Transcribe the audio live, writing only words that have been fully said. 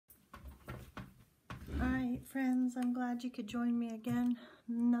right, friends, I'm glad you could join me again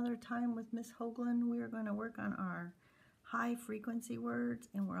another time with Miss Hoagland. We are going to work on our high frequency words,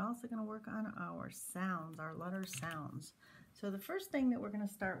 and we're also going to work on our sounds, our letter sounds. So the first thing that we're going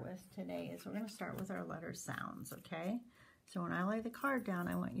to start with today is we're going to start with our letter sounds, okay? So when I lay the card down,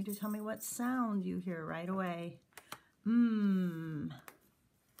 I want you to tell me what sound you hear right away.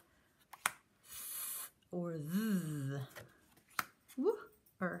 Or th, w,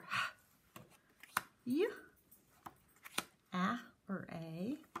 or h, y, a or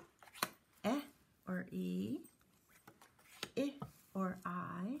a, or e, I or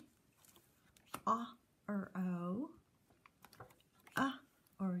I, or o,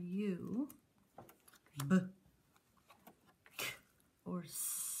 or u, b, k or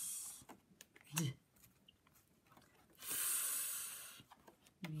s, d, f,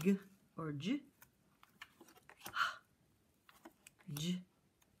 g or j, j,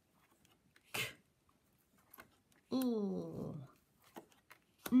 k, l,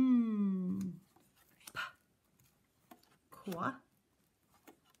 p, qua,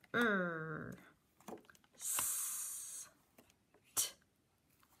 s, t,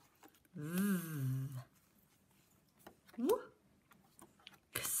 v, w,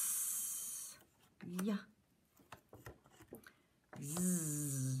 x, y, z.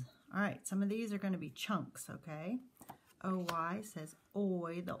 All right, some of these are going to be chunks, okay? OY says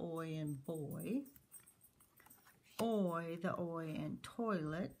oi, the oi in boy. Oi, the oi in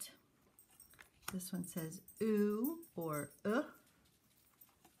toilet. This one says oo or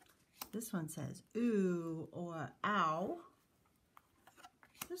This one says ooh or ow.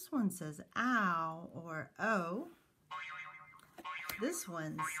 This one says ow or o. This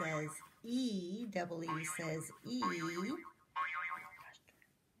one says E, double E says E.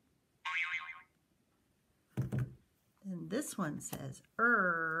 And this one says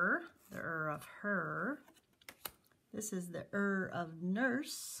the of her. This is the of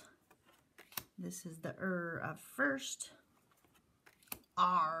nurse. This is the of first.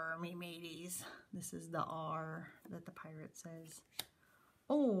 Me mateys. This is the R that the pirate says.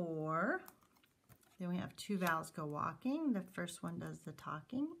 Or, then we have two vowels go walking. The first one does the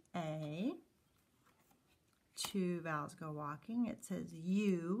talking, A. Two vowels go walking. It says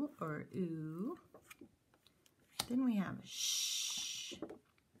U or oo. Then we have sh,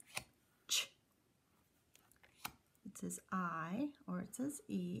 ch. It says I or it says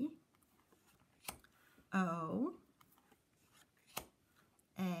E. O,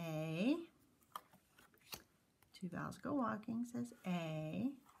 A. Two vowels go walking, says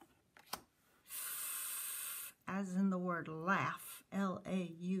A. F, as in the word laugh,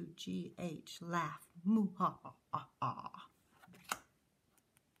 L-A-U-G-H, laugh, moo-ha-ha-ha-ha.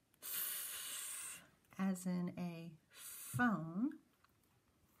 F, as in a phone.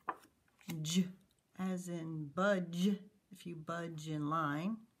 J, as in budge, if you budge in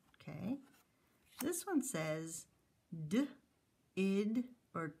line, okay. This one says d, id,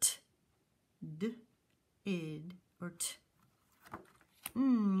 or t. D, id, or t.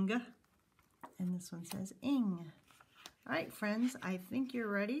 Ng. And this one says ing. All right, friends, I think you're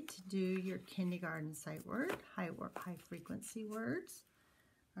ready to do your kindergarten sight word, high frequency words.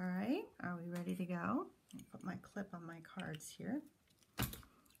 All right, are we ready to go? I'll put my clip on my cards here.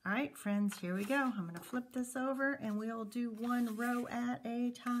 All right, friends, here we go. I'm going to flip this over, and we'll do one row at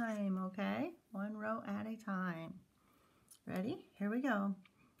a time, okay? One row at a time. Ready? Here we go.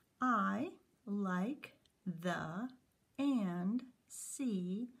 I like the, and,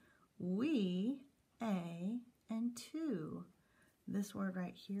 see, we, a, and two. This word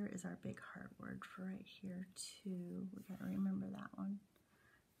right here is our big hard word for right here, two. We got to remember that one.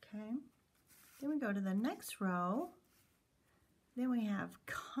 Okay. Then we go to the next row. Then we have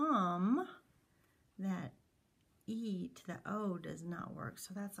come. That E to the O does not work,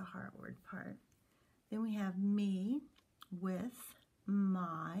 so that's a hard word part. Then we have me, with,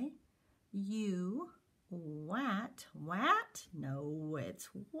 my, you, what, no, it's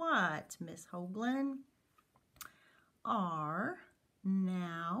what, Miss Hoagland. Are,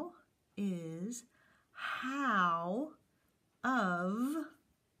 now, is, how, of,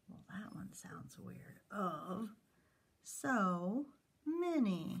 well, that one sounds weird, of, so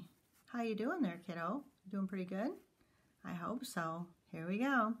many. How you doing there, kiddo? Doing pretty good? I hope so. Here we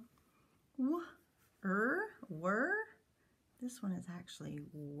go. Were. This one is actually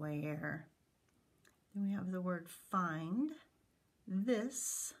where. Then we have the word find.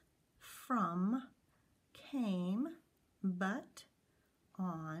 This, from, came, but,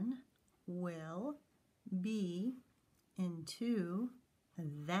 on, will, be, into,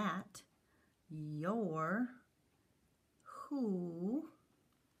 that, your, who,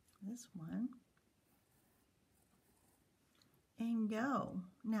 this one, and go.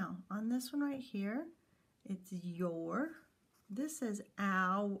 Now, on this one right here, it's your. This is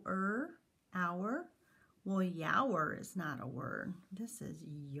our. Well, yower is not a word. This is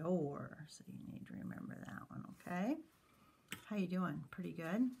your. So you need to remember that one, okay? How you doing? Pretty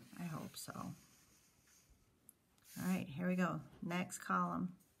good? I hope so. All right, here we go. Next column.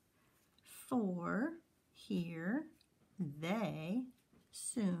 For, here, they,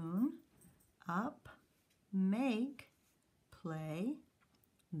 soon, up, make, play,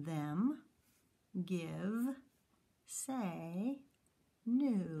 them, give, say,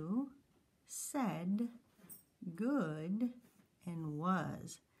 new, said, good, and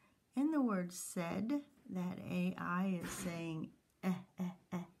was. In the word said, that AI is saying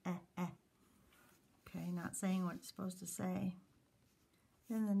Okay, not saying what it's supposed to say.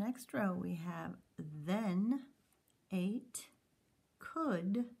 Then the next row we have then, ate,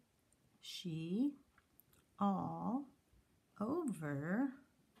 could, she, all, over,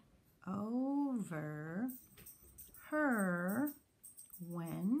 her,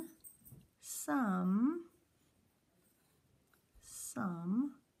 when, some,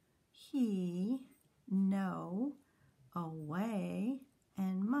 he, no, away,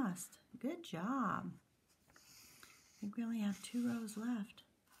 and must. Good job. I think we only have 2 rows left.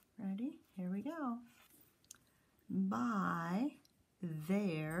 Ready? Here we go. By,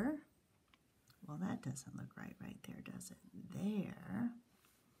 there. Well, that doesn't look right there, does it? There.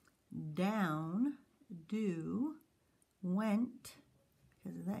 Down, do, went,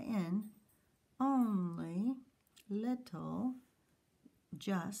 because of the N, only, little,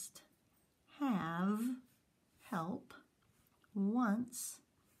 just, have, help, once,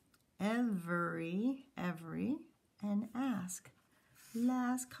 every, and ask.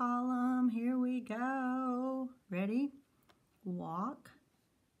 Last column, here we go. Ready? Walk,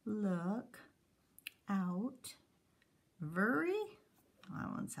 look, out, very.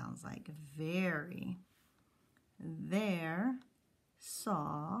 That one sounds like very. There,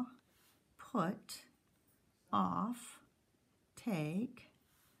 saw, put, off, take,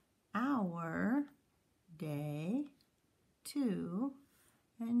 hour, day, to,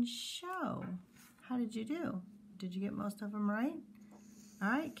 and show. How did you do? Did you get most of them right? All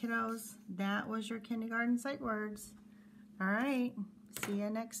right, kiddos, that was your kindergarten sight words. All right, see you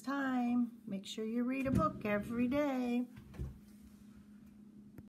next time. Make sure you read a book every day.